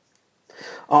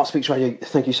Art Speaks Radio,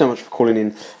 thank you so much for calling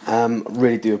in.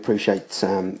 Really do appreciate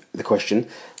the question.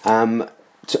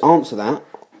 To answer that,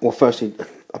 well, firstly,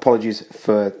 apologies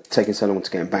for taking so long to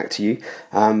get back to you.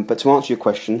 But to answer your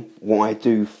question, what I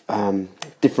do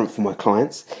different from my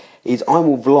clients is I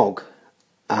will vlog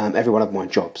every one of my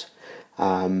jobs,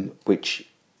 which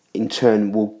in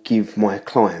turn will give my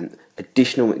client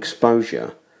additional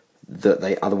exposure that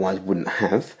they otherwise wouldn't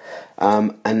have.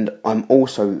 And I'm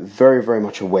also very, very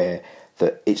much aware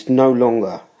that it's no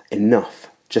longer enough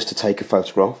just to take a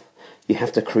photograph. You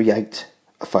have to create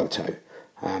a photo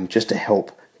just to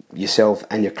help yourself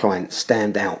and your client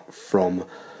stand out from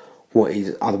what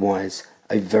is otherwise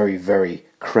a very, very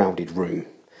crowded room.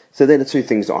 So they're the two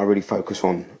things that I really focus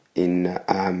on in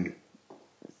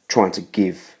trying to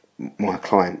give my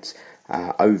clients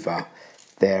over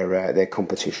their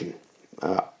competition.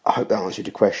 I hope that answered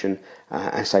your question.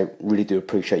 As I say, really do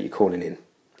appreciate you calling in.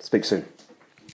 Speak soon.